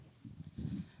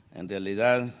En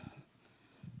realidad,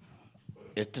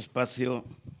 este espacio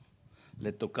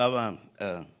le tocaba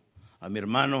a mi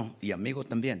hermano y amigo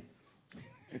también,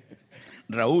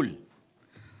 Raúl.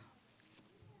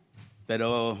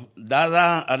 Pero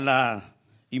dada a la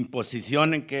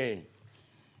imposición en que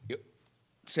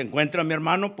se encuentra mi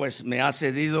hermano, pues me ha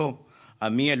cedido a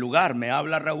mí el lugar. Me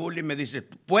habla Raúl y me dice,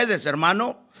 ¿puedes,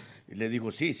 hermano? Y le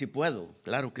digo, sí puedo,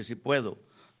 claro que sí puedo.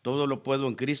 Todo lo puedo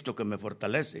en Cristo que me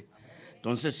fortalece.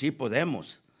 Entonces sí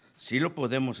podemos, sí lo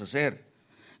podemos hacer.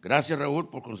 Gracias, Raúl,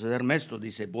 por concederme esto.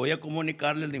 Dice, voy a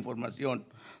comunicarles la información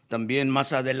también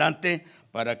más adelante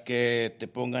para que te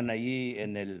pongan ahí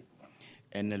en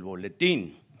el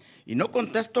boletín. Y no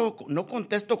contesto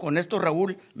con esto,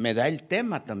 Raúl, me da el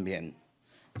tema también.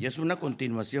 Y es una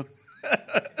continuación.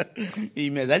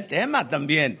 Y me da el tema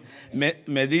también.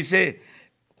 Me dice,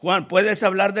 Juan, ¿puedes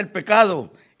hablar del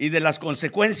pecado y de las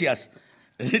consecuencias?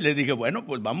 Y le dije, bueno,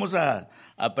 pues vamos a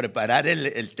preparar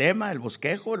el tema, el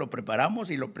bosquejo, lo preparamos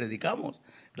y lo predicamos.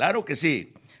 Claro que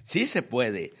sí, sí se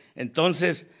puede.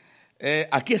 Entonces,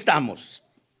 aquí estamos,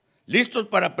 listos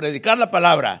para predicar la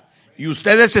palabra. ¿Y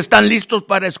ustedes están listos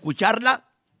para escucharla?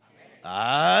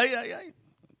 Ay.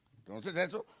 Entonces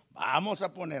eso, vamos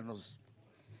a ponernos.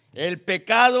 El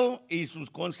pecado y sus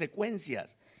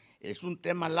consecuencias. Es un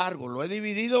tema largo, lo he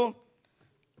dividido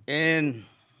en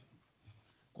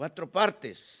 4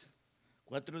 partes,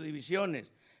 4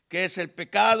 divisiones. ¿Qué es el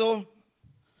pecado?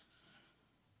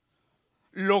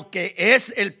 Lo que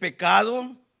es el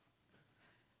pecado,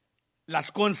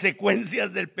 las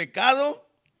consecuencias del pecado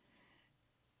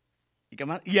y qué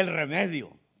más, y el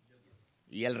remedio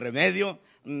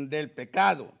del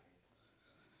pecado.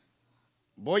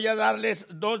 Voy a darles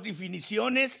 2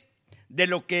 definiciones de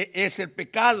lo que es el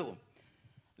pecado.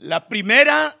 La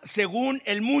primera, según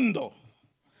el mundo,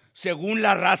 según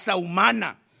la raza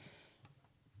humana.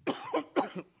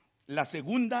 La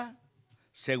segunda,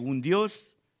 según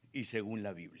Dios y según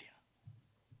la Biblia.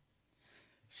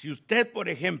 Si usted, por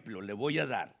ejemplo, le voy a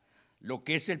dar lo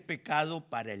que es el pecado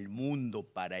para el mundo,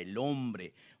 para el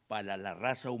hombre, para la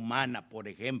raza humana, por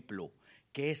ejemplo,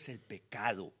 ¿qué es el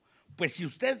pecado? Pues si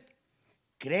usted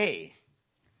cree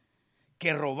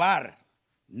que robar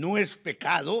no es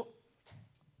pecado,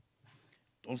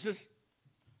 entonces,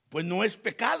 pues no es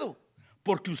pecado,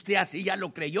 porque usted así ya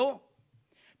lo creyó,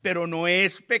 pero no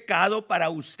es pecado para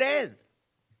usted,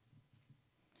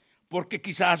 porque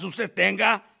quizás usted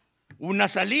tenga una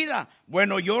salida.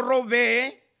 Bueno, yo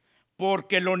robé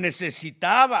porque lo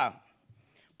necesitaba,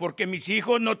 porque mis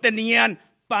hijos no tenían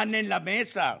pan en la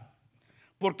mesa,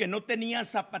 porque no tenían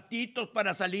zapatitos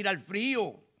para salir al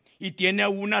frío. Y tiene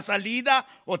una salida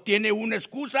o tiene una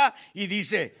excusa y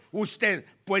dice usted,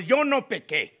 pues yo no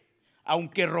pequé.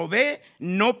 Aunque robé,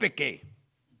 no pequé.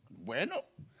 Bueno,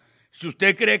 si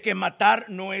usted cree que matar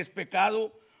no es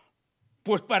pecado,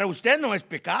 pues para usted no es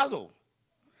pecado.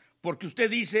 Porque usted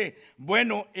dice,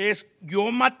 bueno,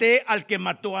 yo maté al que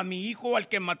mató a mi hijo, al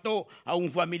que mató a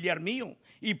un familiar mío.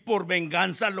 Y por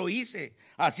venganza lo hice.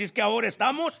 Así es que ahora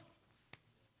estamos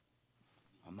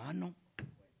a mano.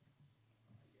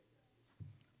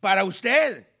 Para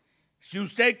usted, si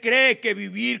usted cree que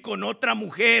vivir con otra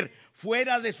mujer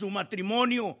fuera de su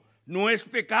matrimonio no es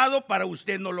pecado, para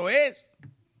usted no lo es.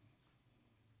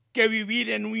 Que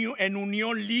vivir en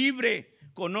unión libre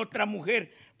con otra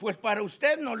mujer, pues para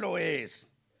usted no lo es.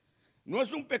 No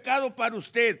es un pecado para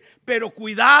usted, pero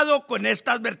cuidado con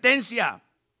esta advertencia.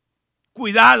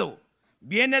 Cuidado.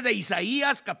 Viene de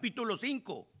Isaías capítulo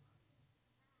 5.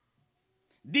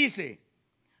 Dice,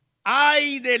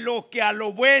 ay de lo que a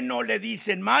lo bueno le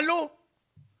dicen malo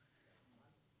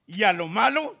y a lo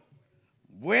malo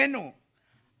bueno.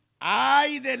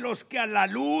 Ay de los que a la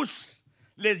luz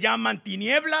les llaman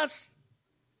tinieblas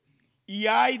y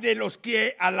hay de los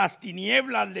que a las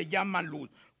tinieblas le llaman luz.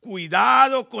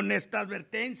 Cuidado con esta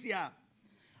advertencia.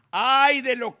 Hay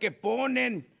de lo que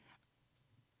ponen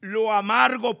lo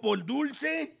amargo por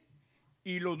dulce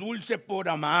y lo dulce por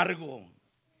amargo.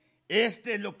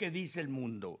 Este es lo que dice el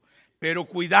mundo. Pero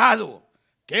cuidado,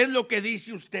 ¿qué es lo que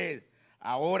dice usted?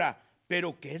 Ahora,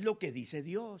 pero ¿qué es lo que dice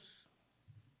Dios?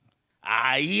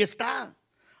 Ahí está.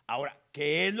 Ahora,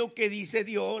 ¿qué es lo que dice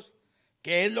Dios?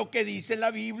 ¿Qué es lo que dice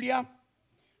la Biblia?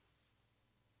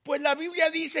 Pues la Biblia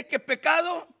dice que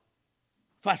pecado,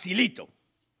 facilito.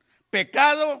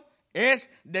 Pecado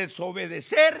es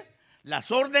desobedecer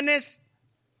las órdenes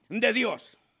de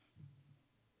Dios.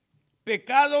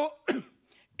 Pecado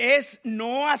es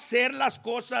no hacer las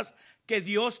cosas que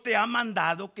Dios te ha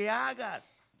mandado que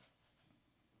hagas.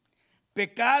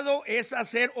 Pecado es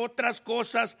hacer otras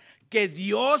cosas que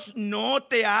Dios no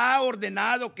te ha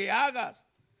ordenado que hagas.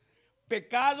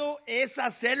 Pecado es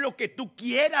hacer lo que tú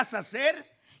quieras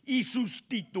hacer y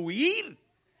sustituir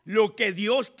lo que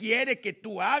Dios quiere que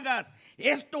tú hagas.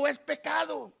 Esto es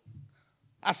pecado.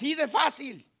 Así de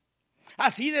fácil,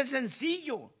 así de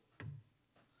sencillo,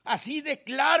 así de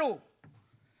claro.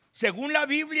 Según la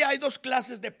Biblia hay dos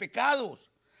clases de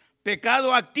pecados: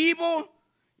 pecado activo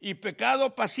y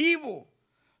pecado pasivo.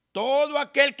 Todo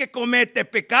aquel que comete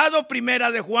pecado,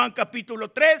 primera de Juan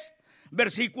capítulo 3,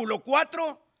 versículo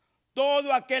 4,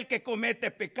 todo aquel que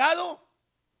comete pecado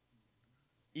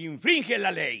infringe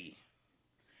la ley,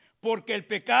 porque el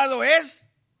pecado es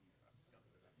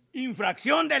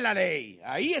infracción de la ley.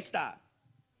 Ahí está.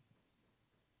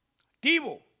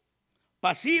 Activo,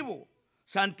 pasivo.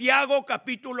 Santiago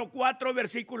capítulo 4,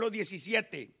 versículo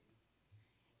 17.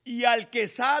 Y al que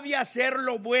sabe hacer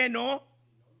lo bueno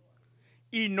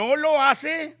y no lo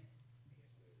hace,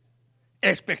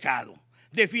 es pecado.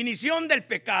 Definición del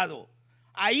pecado.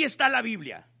 Ahí está la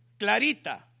Biblia,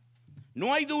 clarita.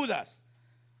 No hay dudas.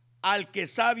 Al que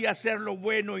sabe hacer lo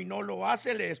bueno y no lo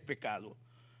hace, le es pecado.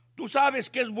 Tú sabes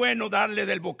que es bueno darle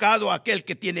del bocado a aquel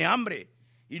que tiene hambre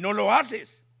y no lo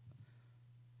haces.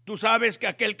 Tú sabes que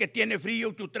aquel que tiene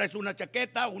frío, tú traes una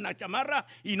chaqueta, una chamarra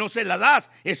y no se la das.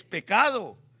 Es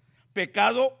pecado.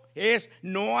 Pecado es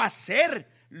no hacer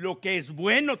lo que es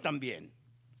bueno también.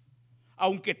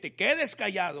 Aunque te quedes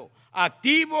callado,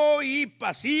 activo y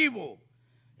pasivo.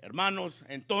 Hermanos,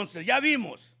 entonces ya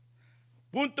vimos,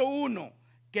 punto 1,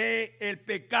 que el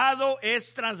pecado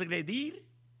es transgredir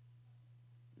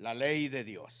la ley de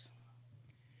Dios.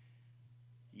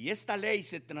 Y esta ley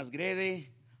se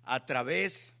transgrede a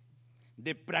través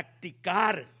de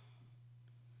practicar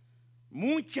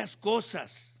muchas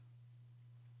cosas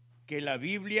que la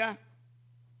Biblia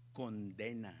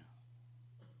condena.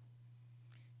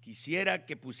 Quisiera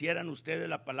que pusieran ustedes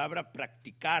la palabra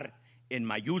practicar en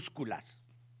mayúsculas.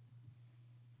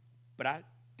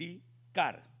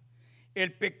 Practicar.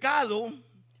 El pecado,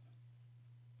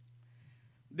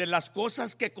 de las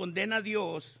cosas que condena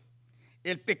Dios,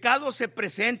 el pecado se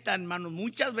presenta, hermanos,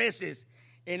 muchas veces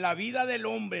en la vida del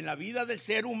hombre, en la vida del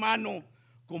ser humano,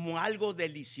 como algo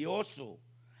delicioso,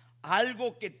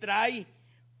 algo que trae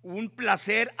un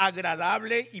placer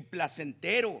agradable y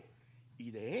placentero.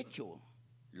 Y de hecho,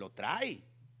 lo trae,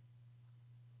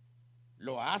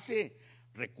 lo hace.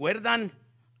 ¿Recuerdan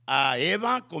a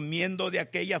Eva comiendo de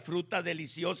aquella fruta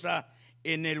deliciosa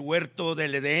en el huerto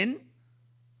del Edén?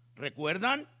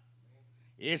 ¿Recuerdan?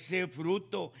 Ese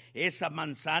fruto, esa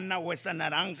manzana o esa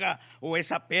naranja o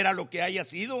esa pera, lo que haya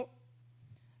sido,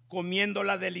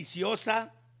 comiéndola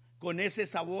deliciosa con ese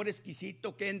sabor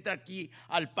exquisito que entra aquí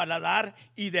al paladar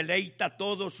y deleita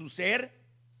todo su ser.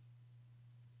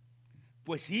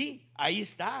 Pues sí, ahí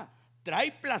está,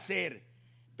 trae placer,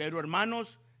 pero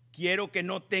hermanos, quiero que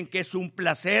noten que es un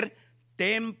placer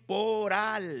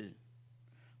temporal,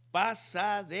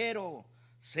 pasadero,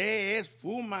 se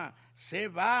esfuma, se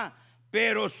va,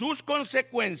 pero sus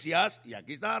consecuencias, y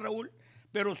aquí está Raúl,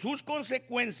 pero sus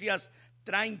consecuencias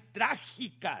traen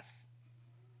trágicas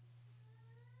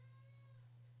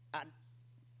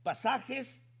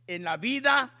pasajes en la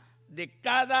vida de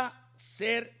cada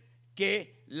ser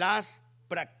que las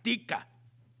practica.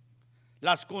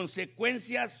 Las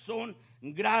consecuencias son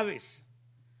graves.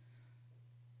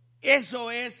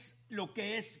 Eso es lo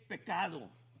que es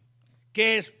pecado.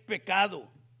 ¿Qué es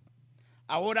pecado?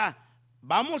 Ahora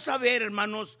vamos a ver,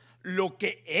 hermanos, lo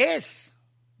que es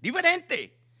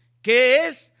diferente. ¿Qué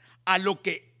es a lo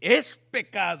que es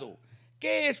pecado?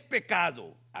 ¿Qué es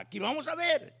pecado? Aquí vamos a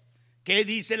ver. ¿Qué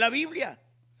dice la Biblia?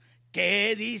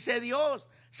 ¿Qué dice Dios?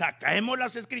 Saquemos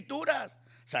las escrituras,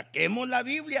 saquemos la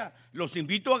Biblia. Los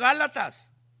invito a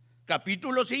Gálatas,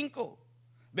 capítulo 5,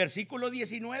 versículo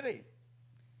 19.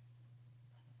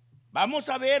 Vamos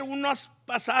a ver unos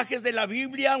pasajes de la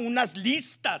Biblia, unas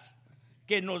listas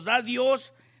que nos da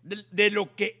Dios de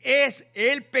lo que es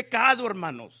el pecado,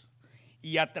 hermanos.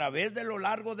 Y a través de lo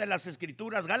largo de las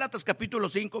escrituras, Gálatas capítulo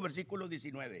 5, versículo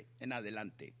 19 en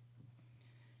adelante.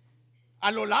 A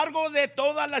lo largo de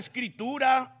toda la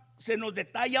escritura se nos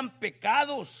detallan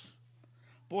pecados.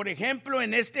 Por ejemplo,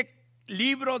 en este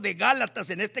libro de Gálatas,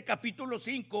 en este capítulo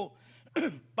 5,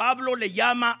 Pablo le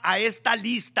llama a esta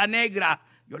lista negra,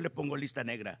 yo le pongo lista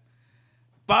negra,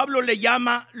 Pablo le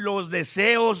llama los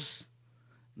deseos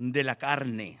de la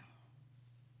carne.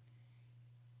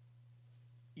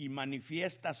 Y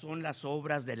manifiestas son las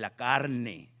obras de la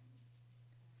carne,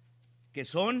 que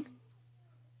son: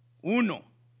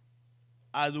 1,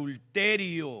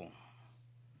 adulterio.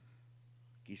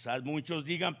 Quizás muchos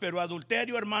digan, pero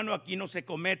adulterio, hermano, aquí no se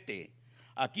comete.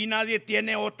 Aquí nadie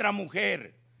tiene otra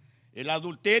mujer. El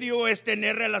adulterio es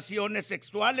tener relaciones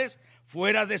sexuales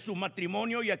fuera de su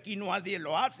matrimonio y aquí nadie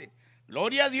lo hace.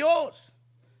 Gloria a Dios,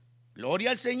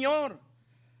 gloria al Señor.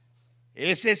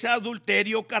 Ese es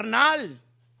adulterio carnal,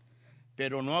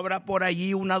 pero ¿no habrá por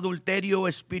allí un adulterio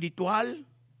espiritual?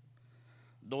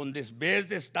 Donde en vez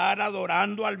de estar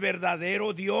adorando al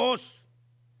verdadero Dios,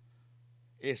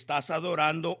 estás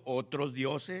adorando otros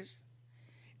dioses.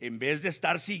 En vez de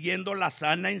estar siguiendo la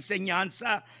sana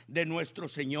enseñanza de nuestro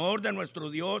Señor, de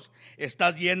nuestro Dios,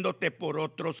 estás yéndote por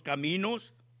otros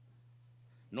caminos.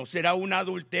 ¿No será un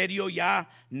adulterio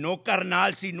ya no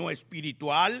carnal, sino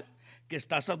espiritual, que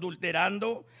estás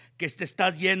adulterando, que te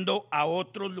estás yendo a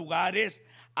otros lugares,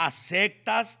 a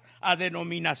sectas, a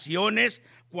denominaciones,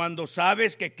 cuando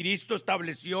sabes que Cristo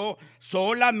estableció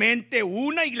solamente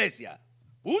una iglesia?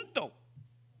 Punto.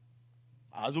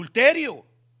 Adulterio.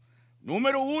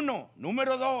 Número 1.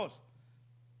 Número 2.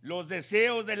 Los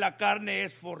deseos de la carne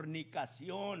es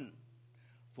fornicación.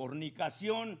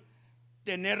 Fornicación,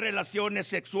 tener relaciones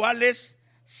sexuales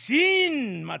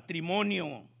sin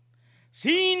matrimonio,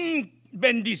 sin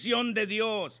bendición de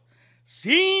Dios,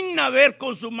 sin haber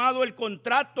consumado el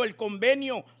contrato, el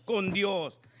convenio con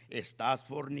Dios. Estás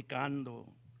fornicando.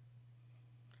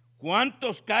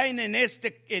 ¿Cuántos caen en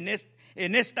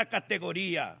esta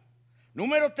categoría?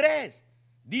 Número 3,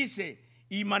 dice,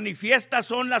 y manifiestas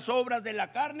son las obras de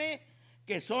la carne,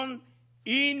 que son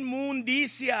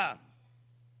inmundicia.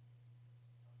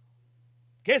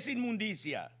 ¿Qué es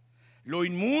inmundicia? Lo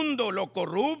inmundo, lo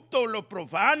corrupto, lo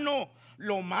profano,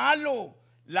 lo malo,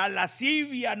 la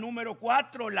lascivia. Número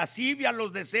 4, lascivia,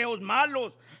 los deseos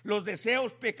malos, los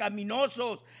deseos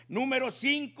pecaminosos. Número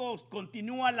 5,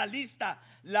 continúa la lista,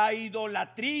 la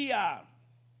idolatría.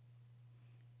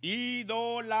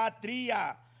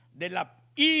 Idolatría de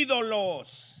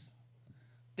ídolos.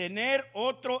 Tener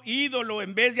otro ídolo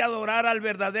en vez de adorar al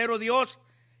verdadero Dios,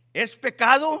 ¿es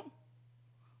pecado?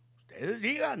 Ustedes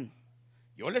digan.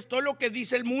 Yo les doy lo que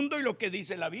dice el mundo y lo que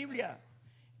dice la Biblia.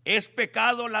 ¿Es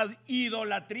pecado la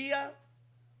idolatría?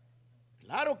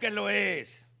 Claro que lo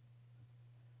es.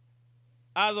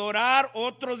 Adorar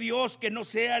otro Dios que no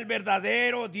sea el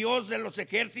verdadero Dios de los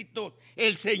ejércitos,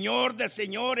 el Señor de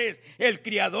señores, el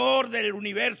Creador del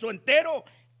universo entero,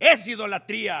 es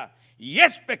idolatría y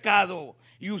es pecado.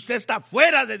 Y usted está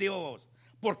fuera de Dios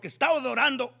porque está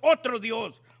adorando otro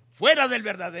Dios fuera del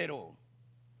verdadero.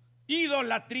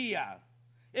 Idolatría,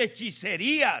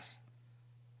 hechicerías,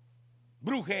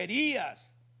 brujerías,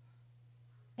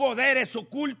 poderes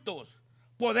ocultos,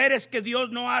 poderes que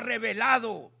Dios no ha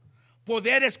revelado,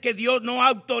 poderes que Dios no ha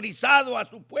autorizado a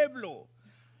su pueblo.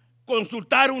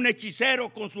 Consultar un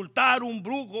hechicero, consultar un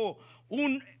brujo,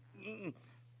 un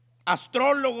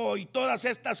astrólogo y todas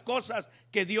estas cosas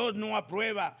que Dios no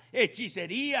aprueba.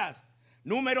 Hechicerías.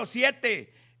 Número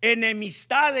 7,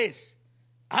 enemistades.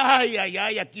 Ay,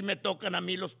 aquí me tocan a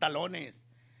mí los talones.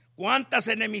 ¿Cuántas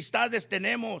enemistades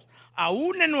tenemos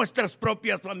aún en nuestras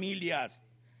propias familias?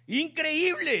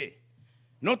 Increíble.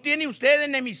 ¿No tiene usted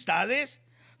enemistades?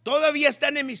 ¿Todavía está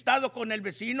enemistado con el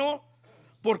vecino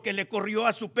porque le corrió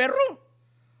a su perro?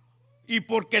 ¿Y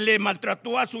porque le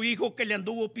maltrató a su hijo que le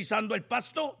anduvo pisando el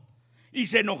pasto? ¿Y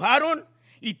se enojaron?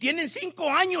 Y tienen 5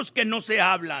 años que no se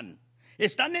hablan.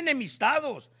 Están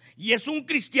enemistados. Y es un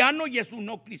cristiano y es un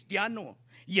no cristiano.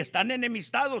 Y están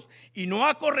enemistados. Y no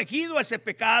ha corregido ese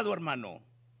pecado, hermano.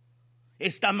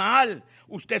 Está mal.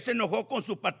 Usted se enojó con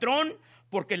su patrón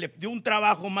porque le dio un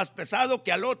trabajo más pesado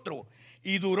que al otro.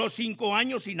 Y duró 5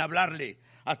 años sin hablarle.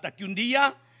 Hasta que un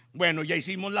día, bueno, ya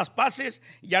hicimos las paces,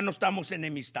 ya no estamos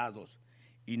enemistados.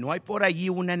 ¿Y no hay por allí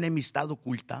una enemistad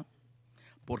oculta?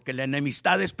 Porque la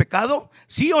enemistad es pecado,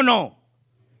 ¿sí o no?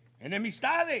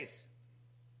 Enemistades.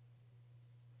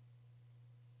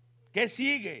 ¿Qué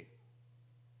sigue?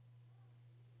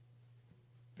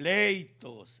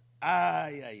 Pleitos.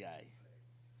 Ay.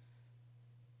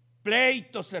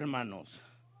 Pleitos, hermanos.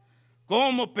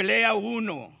 ¿Cómo pelea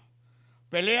uno?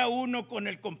 Pelea uno con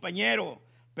el compañero,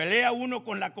 pelea uno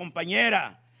con la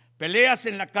compañera, peleas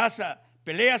en la casa,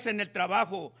 peleas en el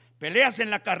trabajo, peleas en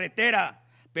la carretera,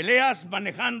 peleas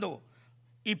manejando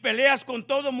y peleas con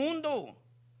todo mundo,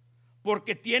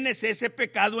 porque tienes ese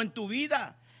pecado en tu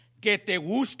vida, que te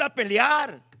gusta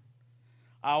pelear.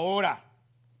 Ahora,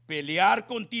 ¿pelear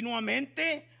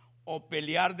continuamente o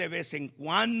pelear de vez en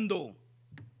cuando?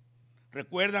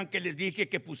 ¿Recuerdan que les dije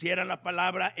que pusieran la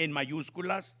palabra en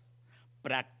mayúsculas?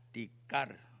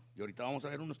 Practicar. Y ahorita vamos a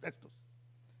ver unos textos.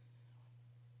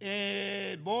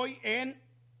 Voy en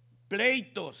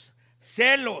pleitos,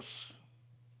 celos.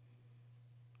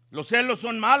 Los celos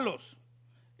son malos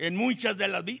en muchas de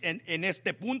las en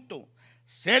este punto.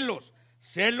 Celos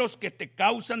que te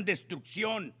causan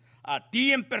destrucción a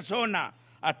ti en persona,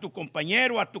 a tu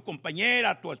compañero, a tu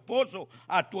compañera, a tu esposo,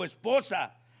 a tu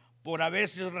esposa, por a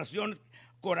veces razones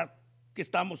que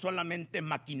estamos solamente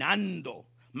maquinando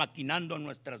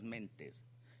nuestras mentes,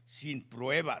 sin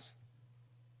pruebas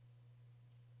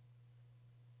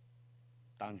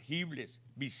tangibles,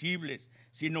 visibles,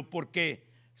 sino porque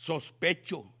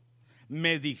sospecho,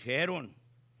 me dijeron,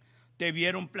 te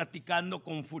vieron platicando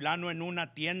con fulano en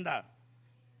una tienda.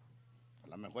 A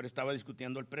lo mejor estaba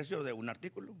discutiendo el precio de un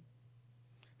artículo.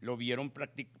 Lo vieron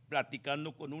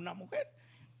platicando con una mujer.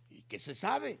 ¿Y qué se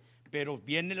sabe? Pero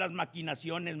vienen las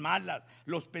maquinaciones malas,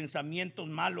 los pensamientos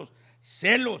malos,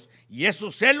 celos. Y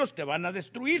esos celos te van a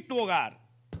destruir tu hogar.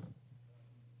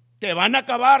 Te van a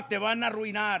acabar, te van a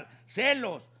arruinar.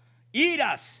 Celos,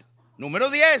 iras. Número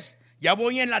 10. Ya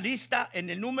voy en la lista en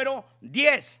el número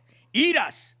 10.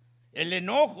 Iras, el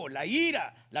enojo, la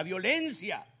ira, la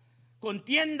violencia,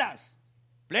 contiendas,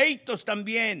 pleitos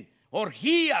también,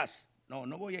 orgías.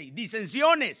 No voy ahí.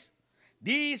 Disensiones,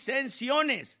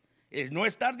 no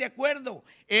estar de acuerdo,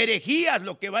 herejías,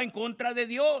 lo que va en contra de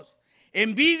Dios,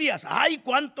 envidias. Ay,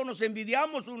 cuánto nos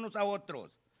envidiamos unos a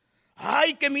otros.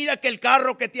 Ay, que mira que el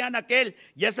carro que tiene aquel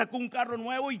ya sacó un carro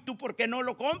nuevo y tú ¿por qué no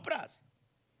lo compras?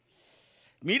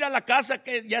 Mira la casa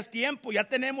que ya es tiempo, ya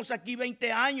tenemos aquí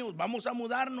 20 años, vamos a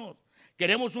mudarnos.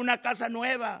 Queremos una casa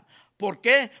nueva. ¿Por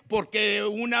qué? Porque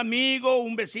un amigo,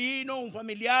 un vecino, un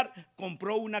familiar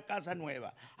compró una casa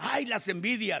nueva. Ay, las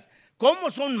envidias.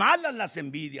 ¿Cómo son malas las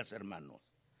envidias, hermanos?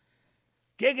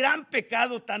 Qué gran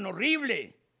pecado tan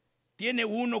horrible tiene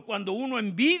uno cuando uno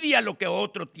envidia lo que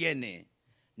otro tiene.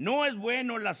 No es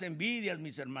bueno las envidias,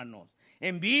 mis hermanos.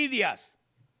 Envidias,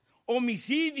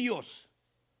 homicidios.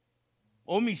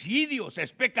 Homicidios,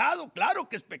 es pecado, claro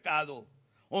que es pecado.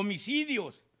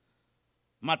 Homicidios,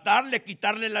 matarle,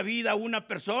 quitarle la vida a una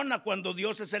persona cuando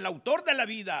Dios es el autor de la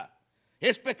vida.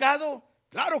 ¿Es pecado?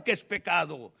 Claro que es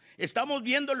pecado. Estamos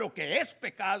viendo lo que es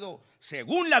pecado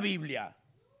según la Biblia,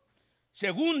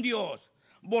 según Dios.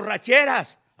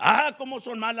 Borracheras, cómo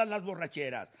son malas las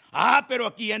borracheras. Pero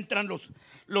aquí entran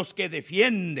los que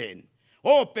defienden.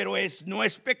 Pero no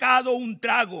es pecado un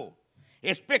trago,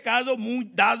 es pecado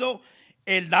dado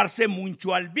el darse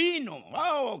mucho al vino.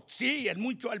 Sí, es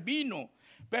mucho al vino.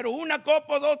 Pero una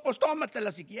copa o dos, pues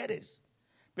tómatela si quieres.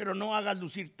 Pero no hagas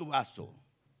lucir tu vaso.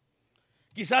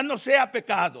 Quizás no sea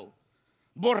pecado.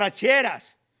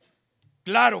 Borracheras.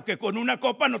 Claro que con una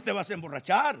copa no te vas a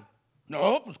emborrachar.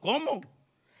 No, pues ¿cómo?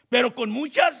 Pero con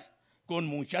muchas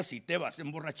sí te vas a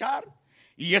emborrachar.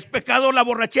 ¿Y es pecado la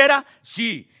borrachera?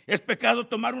 Sí. ¿Es pecado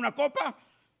tomar una copa?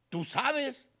 Tú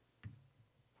sabes.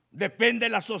 Depende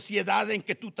de la sociedad en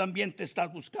que tú también te estás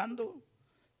buscando.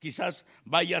 Quizás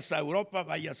vayas a Europa,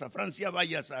 vayas a Francia,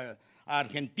 vayas a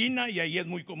Argentina y ahí es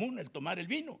muy común el tomar el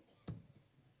vino.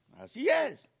 Así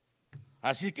es.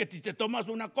 Así que si te tomas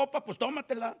una copa, pues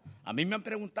tómatela. A mí me han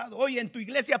preguntado, oye, en tu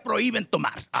iglesia prohíben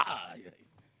tomar.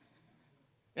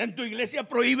 En tu iglesia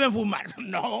prohíben fumar.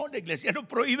 No, la iglesia no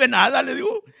prohíbe nada, le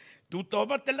digo. Tú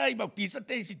tómatela y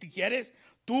bautízate y si te quieres,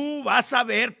 tú vas a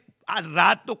ver al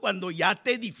rato cuando ya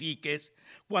te edifiques,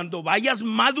 cuando vayas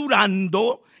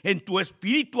madurando en tu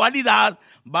espiritualidad,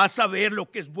 vas a ver lo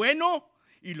que es bueno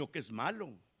y lo que es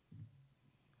malo.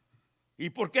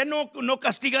 ¿Y por qué no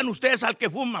castigan ustedes al que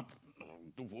fuma?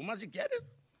 Tú fumas si quieres.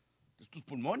 Es tus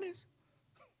pulmones.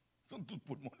 Son tus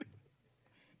pulmones.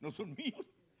 No son míos.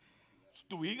 Es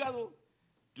tu hígado.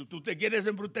 Tú te quieres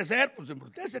embrutecer, pues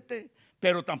embrutécete.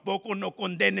 Pero tampoco no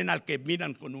condenen al que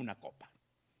miran con una copa.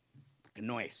 Porque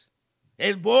no es.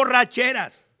 Es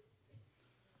borracheras.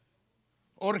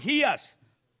 Orgías.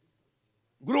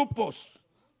 Grupos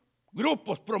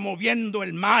promoviendo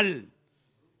el mal.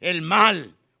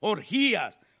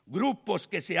 Orgías. Grupos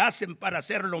que se hacen para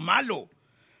hacer lo malo.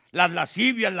 Las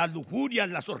lascivias, las lujurias,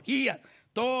 las orgías.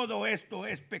 Todo esto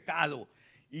es pecado.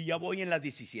 Y ya voy en la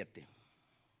 17.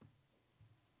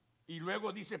 Y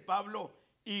luego dice Pablo,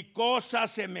 y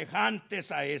cosas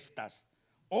semejantes a estas.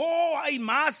 Hay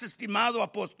más, estimado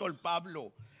apóstol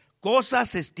Pablo.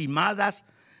 Cosas estimadas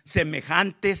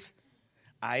semejantes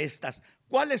a estas.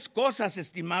 ¿Cuáles cosas,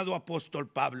 estimado apóstol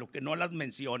Pablo, que no las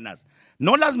mencionas?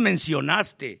 No las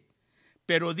mencionaste,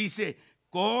 pero dice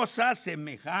cosas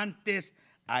semejantes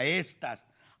a estas,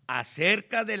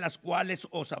 acerca de las cuales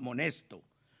os amonesto.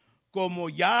 Como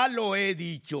ya lo he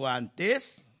dicho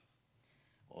antes,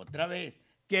 otra vez,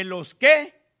 que los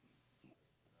que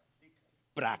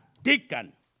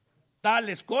practican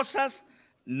tales cosas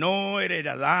no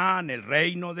heredarán el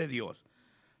reino de Dios.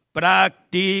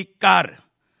 Practicar.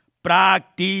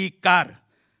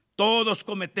 Todos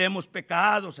cometemos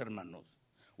pecados, hermanos.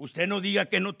 Usted no diga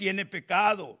que no tiene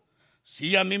pecado.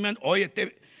 Sí, a mí me...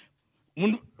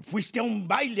 Fuiste a un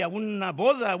baile, a una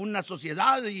boda, a una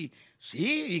sociedad y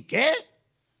sí, ¿y qué?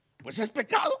 Pues es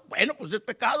pecado. Bueno, pues es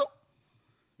pecado.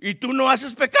 ¿Y tú no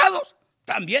haces pecados?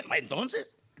 También, entonces.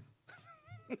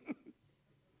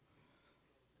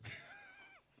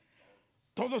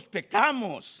 Todos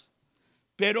pecamos,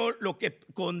 pero lo que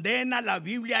condena la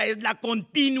Biblia es la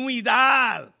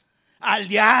continuidad. Al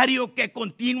diario, que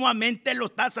continuamente lo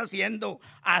estás haciendo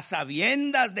a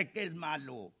sabiendas de que es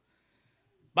malo.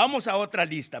 Vamos a otra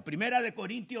lista. Primera de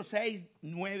Corintios 6,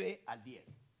 9 al 10.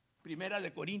 Primera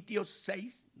de Corintios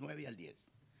 6, 9 al 10.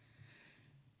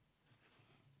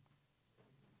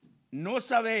 No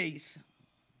sabéis,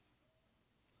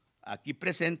 aquí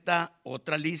presenta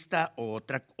otra lista o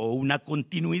una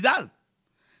continuidad.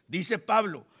 Dice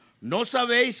Pablo, ¿no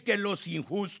sabéis que los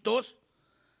injustos,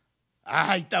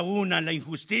 ahí está una, la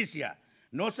injusticia,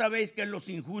 no sabéis que los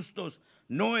injustos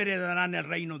no heredarán el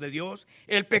reino de Dios?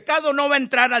 El pecado no va a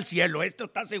entrar al cielo, esto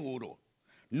está seguro.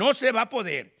 No se va a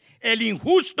poder. El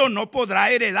injusto no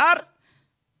podrá heredar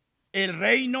el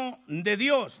reino de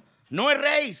Dios. No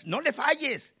erréis, no le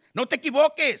falles, no te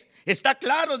equivoques. Está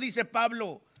claro, dice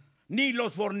Pablo. Ni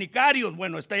los fornicarios,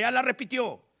 bueno, esta ya la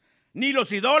repitió. Ni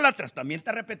los idólatras, también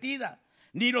está repetida.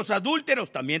 Ni los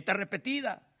adúlteros, también está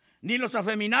repetida. Ni los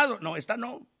afeminados, no, esta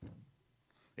no.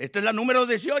 Esta es la número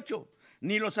 18.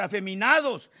 Ni los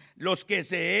afeminados, los que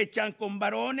se echan con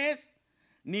varones,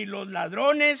 ni los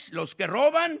ladrones, los que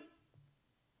roban,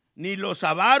 ni los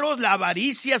avaros, la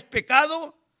avaricia es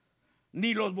pecado,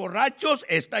 ni los borrachos,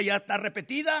 esta ya está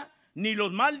repetida, ni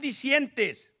los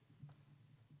maldicientes,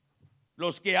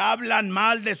 los que hablan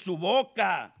mal de su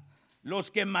boca, los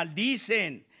que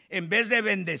maldicen en vez de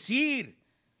bendecir,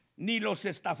 ni los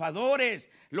estafadores,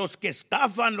 los que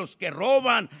estafan, los que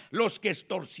roban, los que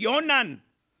extorsionan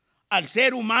al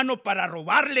ser humano para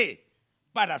robarle,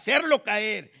 para hacerlo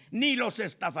caer, ni los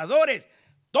estafadores.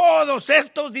 Todos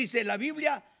estos, dice la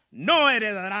Biblia, no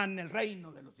heredarán el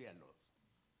reino de los cielos.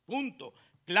 Punto.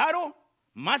 ¿Claro?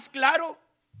 ¿Más claro?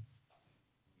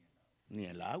 Ni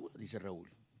el agua, dice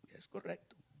Raúl. Es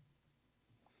correcto.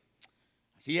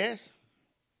 Así es.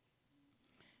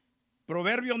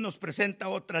 Proverbios nos presenta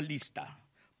otra lista.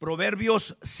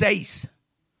 Proverbios 6,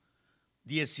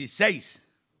 16.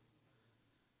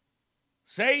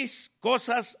 6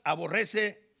 cosas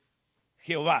aborrece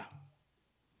Jehová.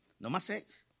 ¿No más 6?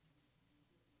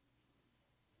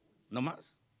 ¿No más?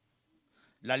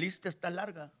 La lista está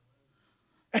larga.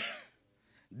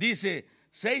 Dice,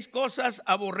 6 cosas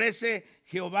aborrece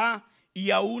Jehová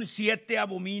y aún 7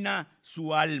 abomina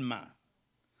su alma.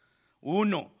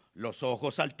 1, los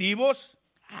ojos altivos.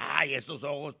 Ay, esos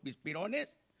ojos pispirones.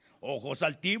 Ojos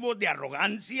altivos de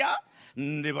arrogancia,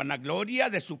 de vanagloria,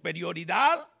 de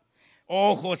superioridad.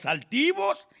 Ojos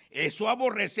altivos, eso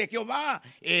aborrece Jehová.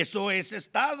 Eso es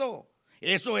estado.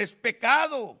 Eso es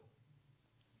pecado.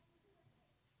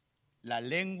 La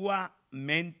lengua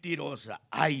mentirosa.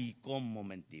 Ay, cómo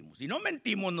mentimos. Y no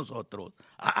mentimos nosotros.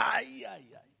 Ay,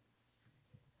 ay, ay.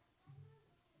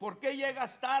 ¿Por qué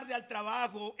llegas tarde al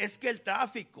trabajo? Es que el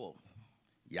tráfico.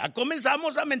 Ya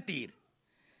comenzamos a mentir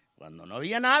cuando no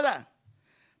había nada.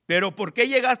 Pero ¿por qué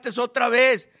llegaste otra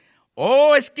vez?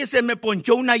 Oh, es que se me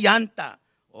ponchó una llanta.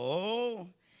 Oh,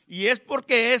 y es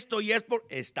porque esto y es por...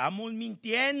 Estamos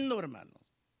mintiendo, hermano.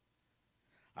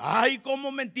 Ay,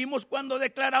 cómo mentimos cuando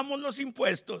declaramos los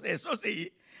impuestos. Eso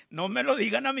sí, no me lo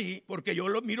digan a mí, porque yo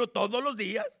lo miro todos los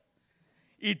días.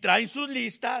 Y traen sus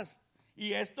listas.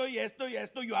 Y esto, y esto, y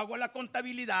esto. Yo hago la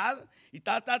contabilidad. Y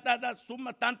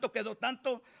suma tanto, quedó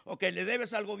tanto. O que le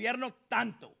debes al gobierno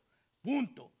tanto.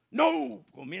 Punto. No,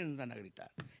 comienzan a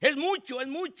gritar. Es mucho, es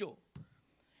mucho.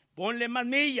 Ponle más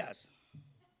millas.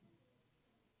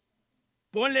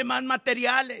 Ponle más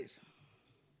materiales.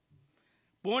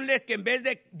 Ponle que en vez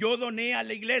de yo doné a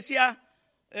la iglesia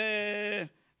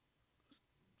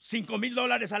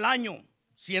 $5,000 al año,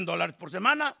 $100 por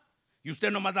semana, y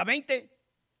usted nomás da 20.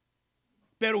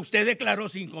 Pero usted declaró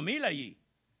 5,000 allí.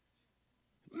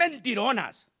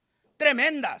 Mentironas,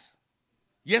 tremendas.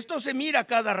 Y esto se mira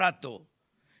cada rato.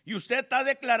 Y usted está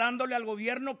declarándole al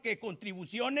gobierno que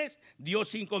contribuciones dio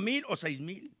 5,000 o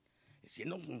 6,000.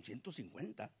 Siendo un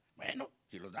 150. Bueno,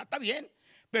 si los da está bien.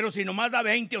 Pero si nomás da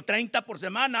 20 o 30 por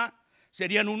semana,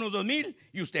 serían unos 2,000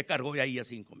 y usted cargó de ahí a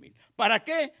 5,000. ¿Para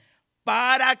qué?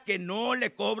 Para que no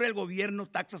le cobre el gobierno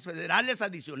taxas federales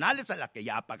adicionales a las que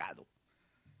ya ha pagado.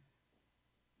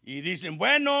 Y dicen,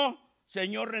 bueno,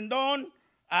 señor Rendón,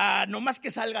 nomás que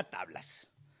salga tablas.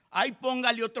 Ahí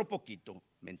póngale otro poquito.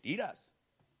 Mentiras.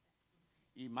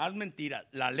 Y más mentiras.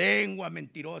 La lengua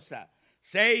mentirosa.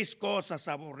 6 cosas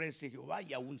aborrece Jehová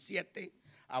y aún 7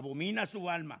 abomina su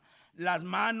alma. las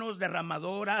manos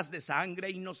derramadoras de sangre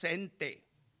inocente,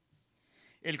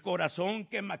 el corazón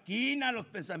que maquina los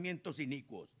pensamientos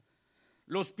inicuos,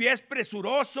 los pies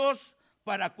presurosos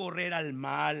para correr al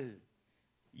mal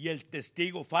y el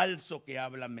testigo falso que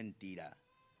habla mentira.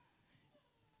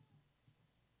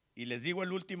 Y les digo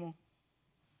el último,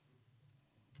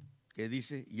 que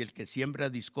dice, y el que siembra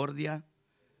discordia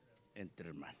entre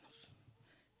hermanos.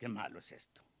 Qué malo es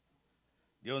esto.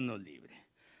 Dios nos libre.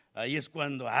 Ahí es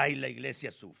cuando la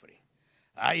iglesia sufre.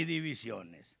 Hay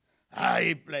divisiones,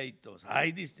 hay pleitos,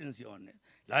 hay distensiones.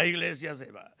 La iglesia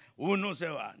se va, unos se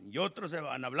van y otros se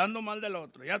van, hablando mal del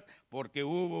otro, ya, porque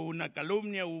hubo una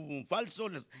calumnia, hubo un falso,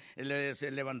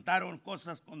 se levantaron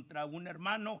cosas contra un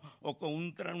hermano o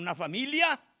contra una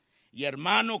familia. Y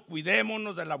hermano,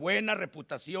 cuidémonos de la buena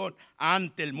reputación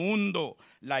ante el mundo.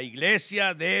 La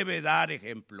iglesia debe dar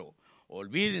ejemplo.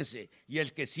 Olvídense, y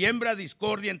el que siembra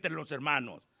discordia entre los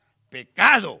hermanos,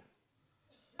 pecado,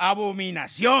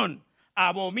 abominación,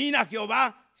 abomina a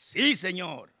Jehová, sí,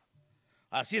 Señor.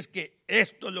 Así es que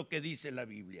esto es lo que dice la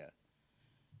Biblia.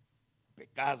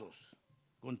 Pecados.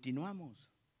 Continuamos,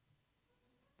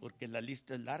 porque la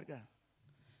lista es larga.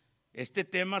 Este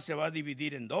tema se va a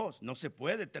dividir en dos, no se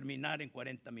puede terminar en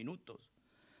 40 minutos.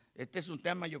 Este es un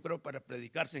tema, yo creo, para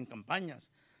predicarse en campañas,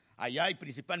 allá y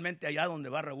principalmente allá donde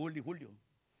va Raúl y Julio,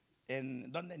 en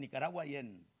Nicaragua y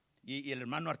el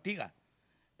hermano Artiga,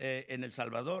 en El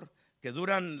Salvador, que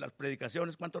duran las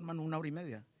predicaciones, ¿cuánto, hermano? 1 hora y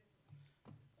media.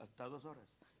 Hasta 2 horas.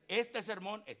 Este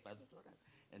sermón es para 2 horas.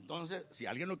 Entonces, si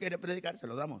alguien lo quiere predicar, se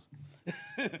lo damos.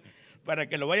 Para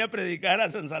que lo vaya a predicar a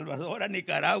San Salvador, a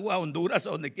Nicaragua, a Honduras, a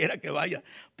donde quiera que vaya.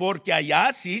 Porque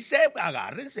allá sí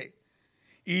agárrense.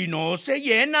 Y no se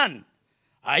llenan.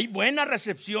 Hay buena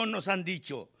recepción, nos han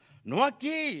dicho. No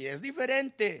aquí, es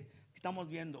diferente. Estamos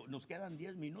viendo, nos quedan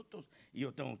 10 minutos y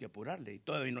yo tengo que apurarle. Y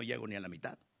todavía no llego ni a la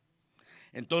mitad.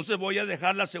 Entonces voy a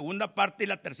dejar la segunda parte y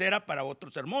la tercera para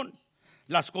otro sermón.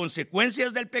 Las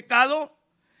consecuencias del pecado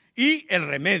y el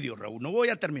remedio, Raúl. No voy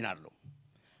a terminarlo.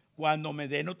 Cuando me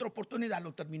den otra oportunidad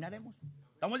lo terminaremos.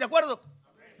 ¿Estamos de acuerdo?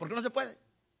 Porque no se puede.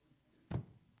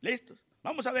 ¿Listos?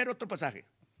 Vamos a ver otro pasaje.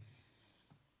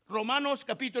 Romanos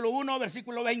capítulo 1,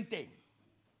 versículo 20.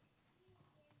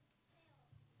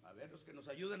 A ver, los que nos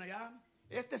ayuden allá.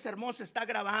 Este sermón se está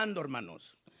grabando,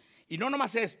 hermanos. Y no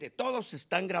nomás todos se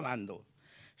están grabando.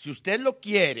 Si usted lo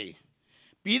quiere,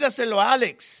 pídaselo a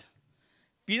Alex,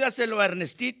 pídaselo a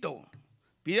Ernestito,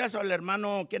 pídaselo al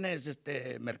hermano, ¿quién es?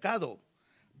 Mercado.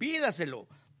 Pídaselo,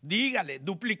 dígale,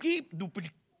 duplícame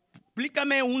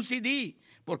un CD,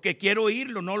 porque quiero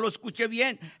oírlo, no lo escuché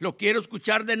bien, lo quiero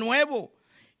escuchar de nuevo.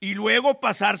 Y luego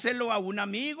pasárselo a un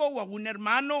amigo o a un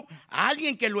hermano, a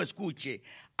alguien que lo escuche,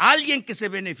 alguien que se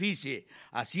beneficie.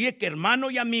 Así es que,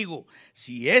 hermano y amigo,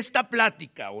 si esta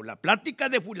plática o la plática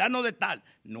de fulano de tal,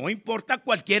 no importa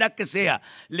cualquiera que sea,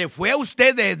 le fue a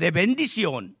usted de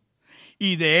bendición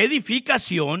y de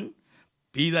edificación,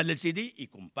 pídale el CD y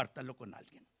compártalo con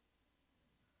alguien.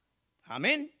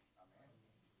 Amén.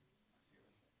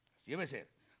 Así debe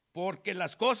ser. Porque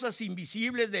las cosas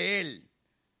invisibles de Él,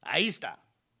 ahí está,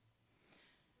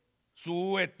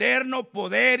 su eterno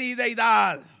poder y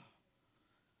deidad,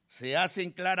 se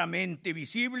hacen claramente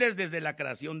visibles desde la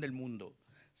creación del mundo,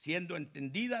 siendo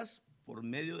entendidas por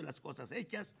medio de las cosas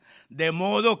hechas, de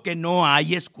modo que no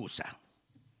hay excusa.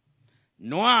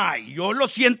 No hay, yo lo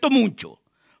siento mucho,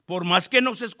 por más que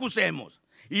nos excusemos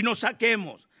y nos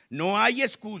saquemos, no hay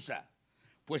excusa.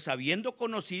 Pues habiendo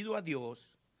conocido a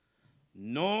Dios,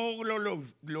 no lo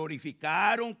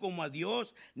glorificaron como a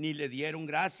Dios ni le dieron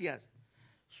gracias.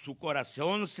 Su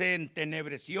corazón se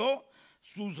entenebreció,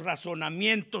 sus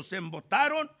razonamientos se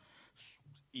embotaron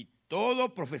y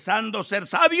todo profesando ser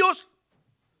sabios,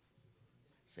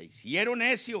 se hicieron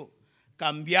necios,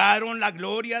 cambiaron la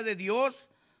gloria de Dios,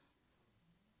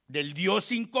 del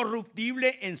Dios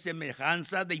incorruptible, en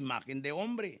semejanza de imagen de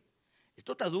hombre.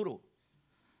 Esto está duro.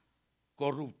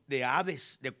 De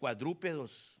aves, de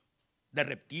cuadrúpedos, de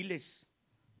reptiles,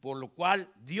 por lo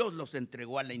cual Dios los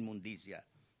entregó a la inmundicia.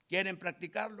 ¿Quieren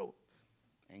practicarlo?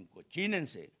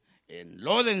 Encochínense,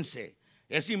 enlódense.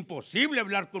 Es imposible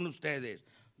hablar con ustedes.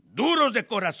 Duros de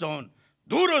corazón,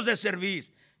 duros de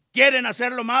servir. ¿Quieren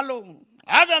hacer lo malo?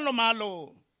 Hagan lo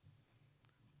malo.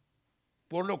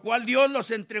 Por lo cual Dios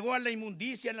los entregó a la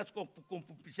inmundicia en las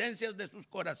concupiscencias de sus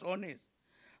corazones.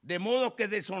 De modo que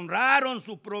deshonraron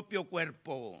su propio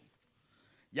cuerpo,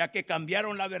 ya que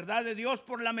cambiaron la verdad de Dios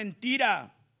por la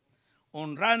mentira,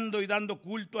 honrando y dando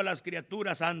culto a las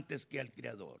criaturas antes que al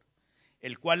Creador,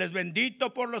 el cual es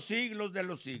bendito por los siglos de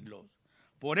los siglos.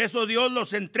 Por eso Dios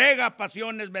los entrega a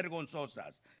pasiones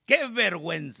vergonzosas. ¡Qué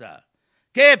vergüenza!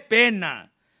 ¡Qué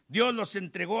pena! Dios los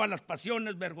entregó a las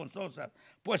pasiones vergonzosas,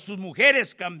 pues sus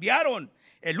mujeres cambiaron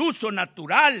el uso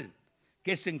natural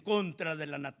que es en contra de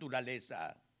la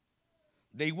naturaleza.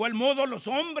 De igual modo los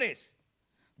hombres,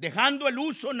 dejando el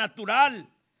uso natural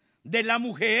de la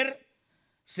mujer,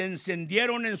 se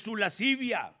encendieron en su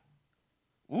lascivia,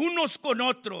 unos con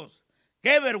otros.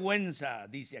 ¡Qué vergüenza!,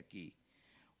 dice aquí.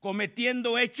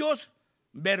 Cometiendo hechos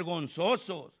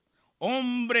vergonzosos,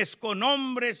 hombres con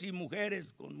hombres y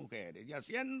mujeres con mujeres, y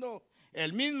haciendo la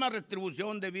misma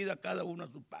retribución debida a cada uno a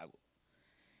su pago.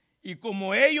 Y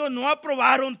como ellos no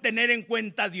aprobaron tener en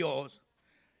cuenta a Dios,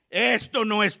 esto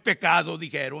no es pecado,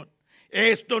 dijeron.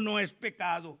 Esto no es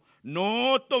pecado.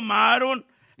 No tomaron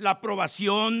la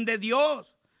aprobación de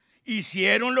Dios.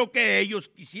 Hicieron lo que ellos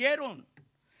quisieron.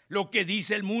 Lo que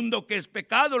dice el mundo que es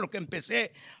pecado, lo que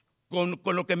empecé con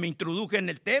lo que me introduje en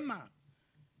el tema.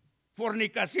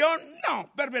 Fornicación,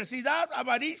 no. Perversidad,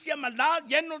 avaricia, maldad,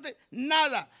 llenos de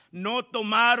nada. No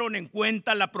tomaron en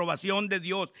cuenta la aprobación de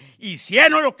Dios.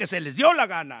 Hicieron lo que se les dio la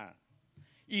gana.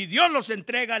 Y Dios los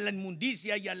entrega a la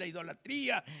inmundicia y a la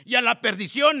idolatría y a la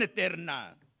perdición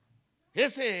eterna.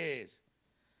 Ese es.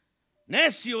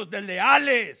 Necios,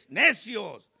 desleales,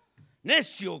 necios.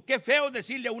 Necio, qué feo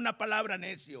decirle una palabra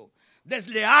necio.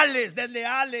 Desleales,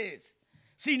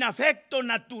 sin afecto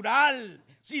natural,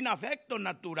 sin afecto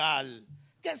natural.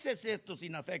 ¿Qué es esto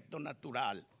sin afecto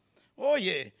natural?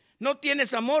 Oye, no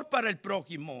tienes amor para el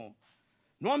prójimo.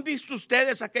 ¿No han visto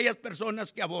ustedes aquellas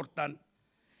personas que abortan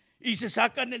y se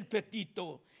sacan el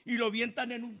fetito y lo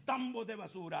avientan en un tambo de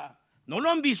basura? ¿No lo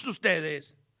han visto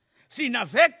ustedes? Sin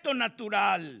afecto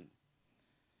natural.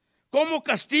 ¿Cómo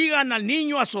castigan al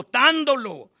niño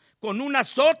azotándolo con un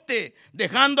azote,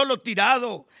 dejándolo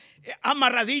tirado,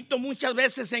 amarradito muchas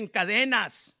veces en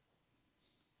cadenas,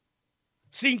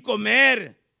 sin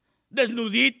comer,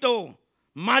 desnudito,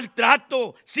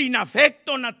 maltrato, sin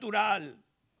afecto natural?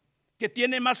 Que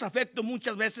tiene más afecto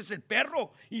muchas veces el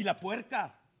perro y la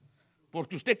puerca.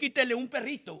 Porque usted quítele un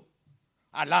perrito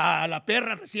a la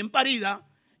perra recién parida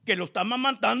que lo está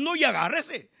amamantando y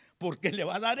agárrese, porque le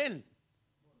va a dar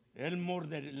el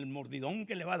mordidón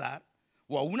que le va a dar.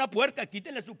 O a una puerca,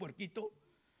 quítele su puerquito.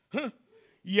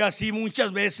 Y así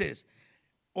muchas veces,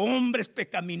 hombres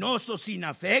pecaminosos sin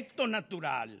afecto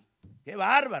natural. ¡Qué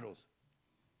bárbaros!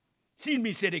 Sin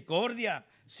misericordia,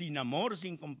 sin amor,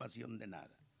 sin compasión de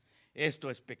nada.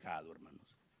 Esto es pecado,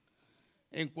 hermanos.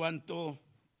 En cuanto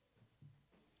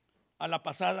a la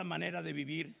pasada manera de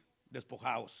vivir,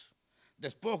 despojaos.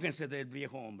 Despójense del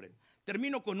viejo hombre.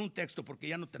 Termino con un texto porque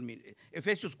ya no terminé.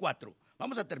 Efesios 4.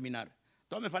 Vamos a terminar.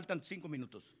 Todavía me faltan 5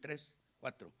 minutos. 3,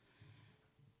 4.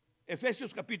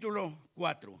 Efesios capítulo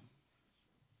 4.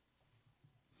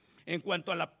 En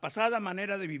cuanto a la pasada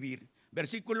manera de vivir.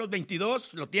 Versículos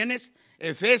 22, ¿lo tienes?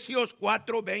 Efesios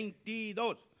 4,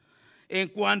 22. En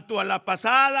cuanto a la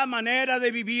pasada manera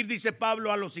de vivir, dice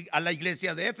Pablo a la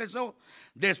iglesia de Éfeso,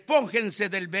 despójense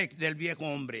del viejo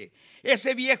hombre.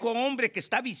 Ese viejo hombre que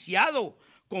está viciado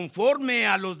conforme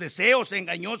a los deseos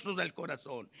engañosos del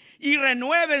corazón. Y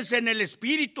renuévense en el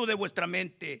espíritu de vuestra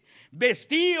mente.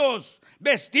 Vestíos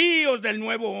del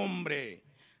nuevo hombre,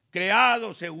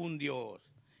 creado según Dios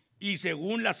y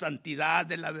según la santidad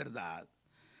de la verdad.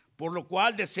 Por lo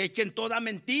cual desechen toda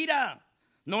mentira.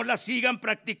 No la sigan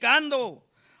practicando.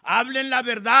 Hablen la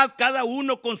verdad cada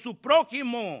uno con su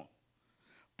prójimo,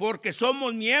 porque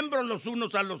somos miembros los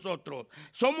unos a los otros.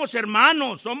 Somos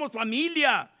hermanos, somos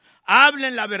familia.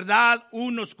 Hablen la verdad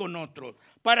unos con otros.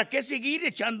 ¿Para qué seguir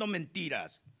echando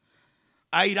mentiras?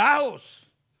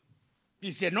 Airaos.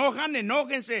 Si se enojan,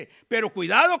 enójense. Pero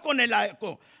cuidado con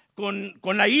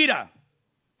la ira.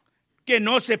 Que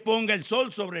no se ponga el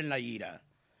sol sobre la ira.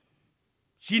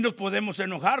 Si nos podemos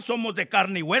enojar, somos de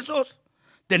carne y huesos.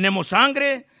 Tenemos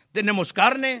sangre, tenemos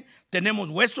carne, tenemos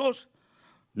huesos.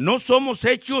 No somos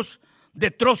hechos de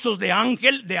trozos de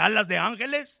alas de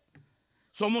ángeles.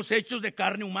 Somos hechos de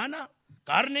carne humana,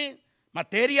 carne,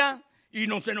 materia, y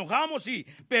nos enojamos, sí.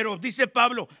 Pero dice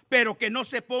Pablo, pero que no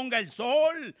se ponga el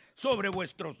sol sobre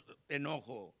vuestro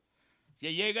enojo.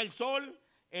 Si llega el sol,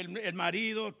 el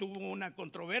marido tuvo una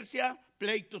controversia,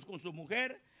 pleitos con su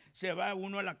mujer. Se va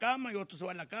uno a la cama y otro se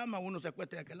va a la cama, uno se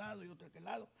acuesta de aquel lado y otro de aquel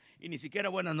lado, y ni siquiera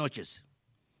buenas noches.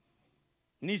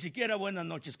 Ni siquiera buenas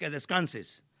noches, que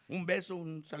descanses. Un beso,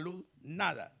 un saludo,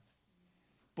 nada.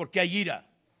 Porque hay ira.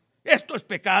 Esto es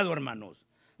pecado, hermanos.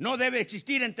 No debe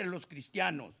existir entre los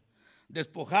cristianos.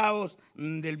 Despojaos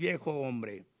del viejo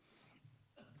hombre.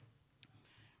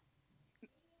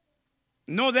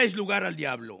 No deis lugar al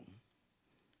diablo.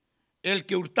 El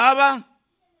que hurtaba,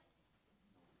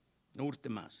 no hurte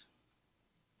más.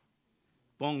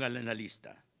 Póngale en la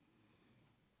lista.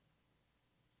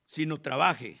 sino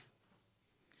trabaje,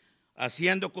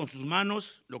 haciendo con sus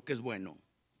manos lo que es bueno,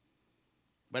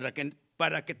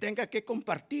 para que tenga que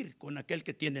compartir con aquel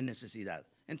que tiene necesidad.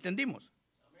 ¿Entendimos?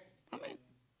 Amén.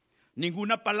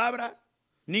 Ninguna palabra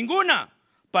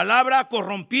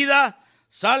corrompida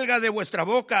salga de vuestra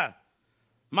boca.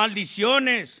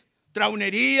 Maldiciones,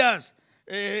 traunerías,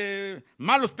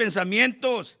 malos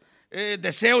pensamientos,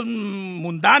 deseos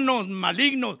mundanos,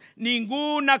 malignos.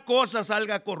 Ninguna cosa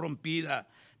salga corrompida.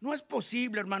 No es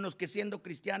posible, hermanos, que siendo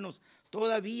cristianos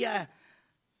todavía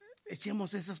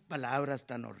echemos esas palabras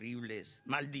tan horribles,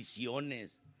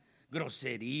 maldiciones,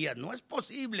 groserías. No es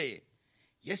posible.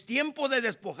 Y es tiempo de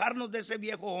despojarnos de ese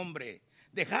viejo hombre,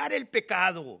 dejar el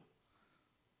pecado,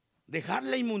 dejar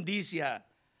la inmundicia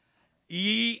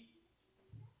y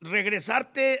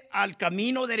regresarte al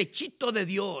camino derechito de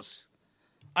Dios,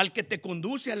 al que te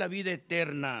conduce a la vida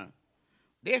eterna.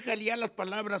 Déjale ya las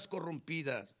palabras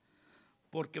corrompidas,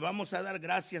 porque vamos a dar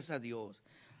gracias a Dios,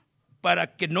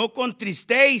 para que no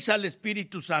contristéis al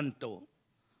Espíritu Santo,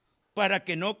 para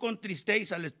que no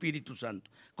contristéis al Espíritu Santo.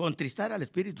 Contristar al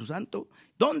Espíritu Santo.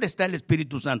 ¿Dónde está el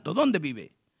Espíritu Santo? ¿Dónde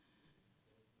vive?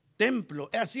 Templo,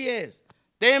 así es,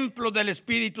 templo del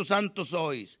Espíritu Santo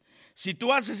sois. Si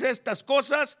tú haces estas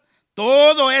cosas,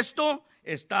 todo esto,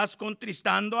 estás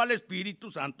contristando al Espíritu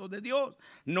Santo de Dios.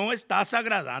 No estás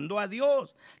agradando a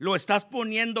Dios, lo estás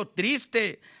poniendo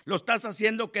triste, lo estás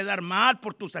haciendo quedar mal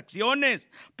por tus acciones,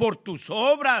 por tus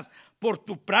obras, por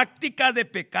tu práctica de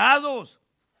pecados.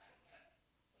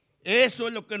 Eso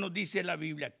es lo que nos dice la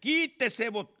Biblia. Quítense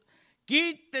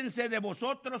de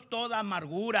vosotros toda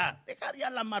amargura. Dejar ya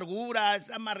la amargura,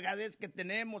 esa amargadez que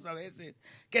tenemos a veces,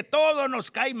 que todo nos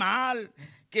cae mal,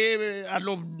 que a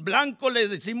lo blanco le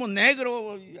decimos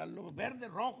negro y a lo verde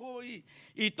rojo y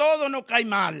todo nos cae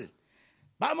mal.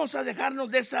 Vamos a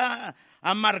dejarnos de esas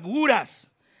amarguras.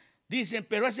 Dicen,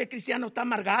 pero ese cristiano está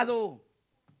amargado.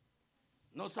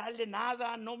 No sale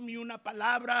nada, no ni una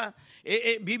palabra,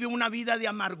 vive una vida de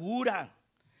amargura.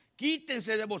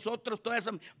 Quítense de vosotros toda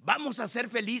esa. Vamos a ser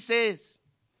felices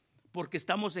porque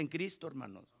estamos en Cristo,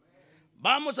 hermanos.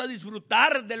 Vamos a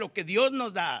disfrutar de lo que Dios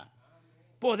nos da.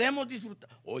 Podemos disfrutar.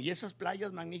 Oye, esas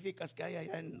playas magníficas que hay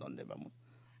allá en donde vamos,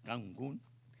 Cancún,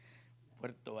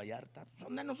 Puerto Vallarta,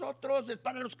 son de nosotros, es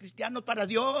para los cristianos, para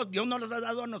Dios. Dios nos las ha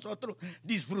dado a nosotros.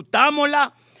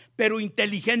 Disfrutámosla, pero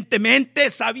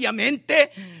inteligentemente,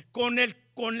 sabiamente, con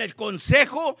el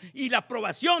consejo y la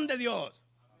aprobación de Dios.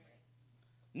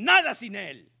 Nada sin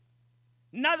Él.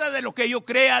 Nada de lo que yo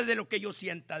crea, de lo que yo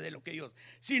sienta,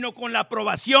 sino con la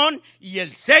aprobación y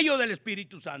el sello del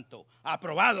Espíritu Santo.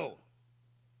 Aprobado.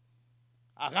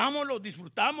 Hagámoslo,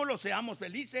 disfrutámoslo, seamos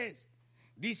felices.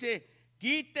 Dice,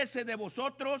 quítese de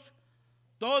vosotros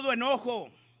todo enojo,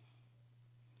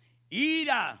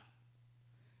 ira,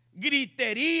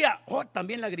 gritería. Oh,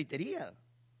 también la gritería.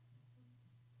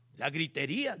 La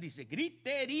gritería, dice,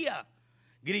 gritería.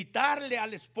 Gritarle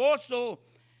al esposo,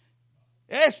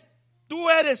 tú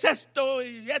eres esto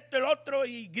y esto el otro,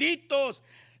 y gritos,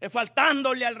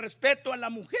 faltándole al respeto a la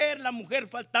mujer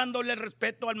faltándole el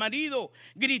respeto al marido,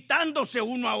 gritándose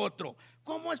uno a otro.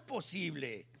 ¿Cómo es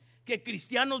posible que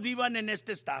cristianos vivan en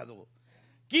este estado?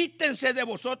 Quítense de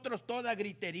vosotros toda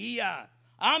gritería,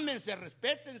 ámense,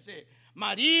 respétense.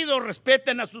 Maridos,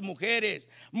 respeten a sus mujeres,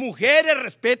 mujeres,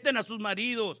 respeten a sus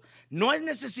maridos. No hay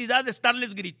necesidad de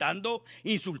estarles gritando,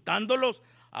 insultándolos.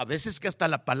 A veces que hasta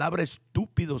la palabra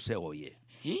estúpido se oye.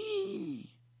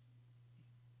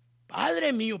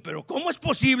 Padre mío, pero ¿cómo es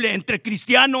posible entre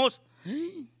cristianos?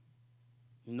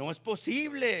 No es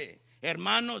posible.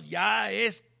 Hermanos, ya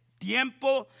es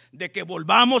tiempo de que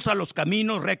volvamos a los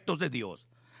caminos rectos de Dios.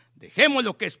 Dejemos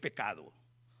lo que es pecado.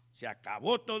 Se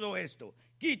acabó todo esto.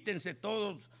 Quítense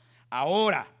todos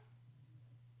ahora.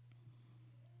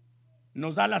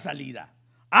 Nos da la salida.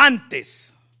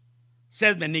 Antes,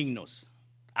 sed benignos.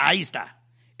 Ahí está.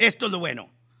 Esto es lo bueno.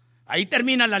 Ahí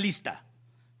termina la lista.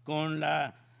 Con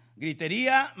la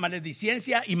gritería,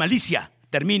 maledicencia y malicia.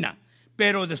 Termina.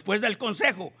 Pero después del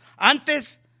consejo.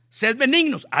 Antes, sed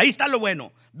benignos. Ahí está lo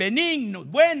bueno. Benignos,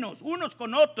 buenos, unos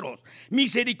con otros.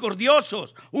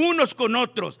 Misericordiosos, unos con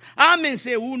otros.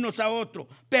 Ámense unos a otros.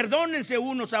 Perdónense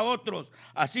unos a otros.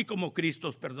 Así como Cristo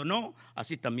os perdonó,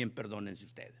 así también perdónense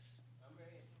ustedes.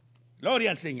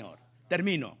 Gloria al Señor.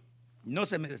 Termino. No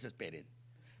se me desesperen.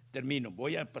 Termino.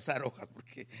 Voy a pasar hojas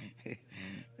porque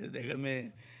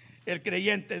déjenme. El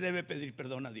creyente debe pedir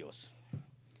perdón a Dios.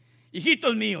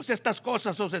 Hijitos míos, estas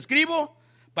cosas os escribo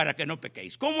para que no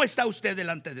pequéis. ¿Cómo está usted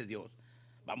delante de Dios?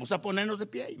 Vamos a ponernos de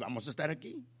pie y vamos a estar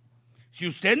aquí. Si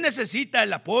usted necesita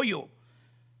el apoyo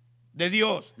de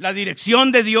Dios, la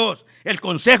dirección de Dios, el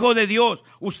consejo de Dios,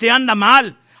 usted anda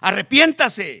mal,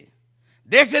 Arrepiéntase.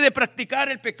 Deje de practicar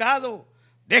el pecado.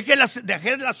 Deje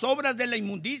las obras de la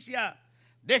inmundicia.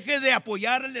 Deje de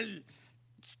apoyar el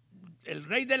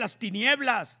rey de las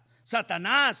tinieblas,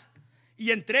 Satanás,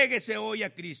 y entréguese hoy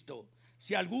a Cristo.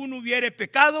 Si alguno hubiere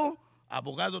pecado,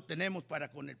 abogado tenemos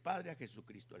para con el Padre, a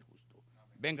Jesucristo el justo.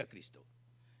 Venga Cristo.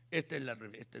 Esta es la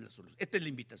solución. Esta es la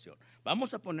invitación.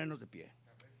 Vamos a ponernos de pie.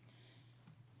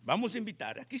 Vamos a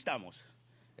invitar. Aquí estamos.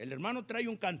 El hermano trae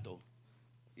un canto.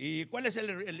 ¿Y cuál es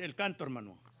el canto,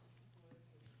 hermano?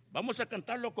 Vamos a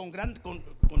cantarlo con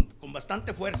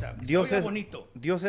bastante fuerza. Dios es bonito. Dios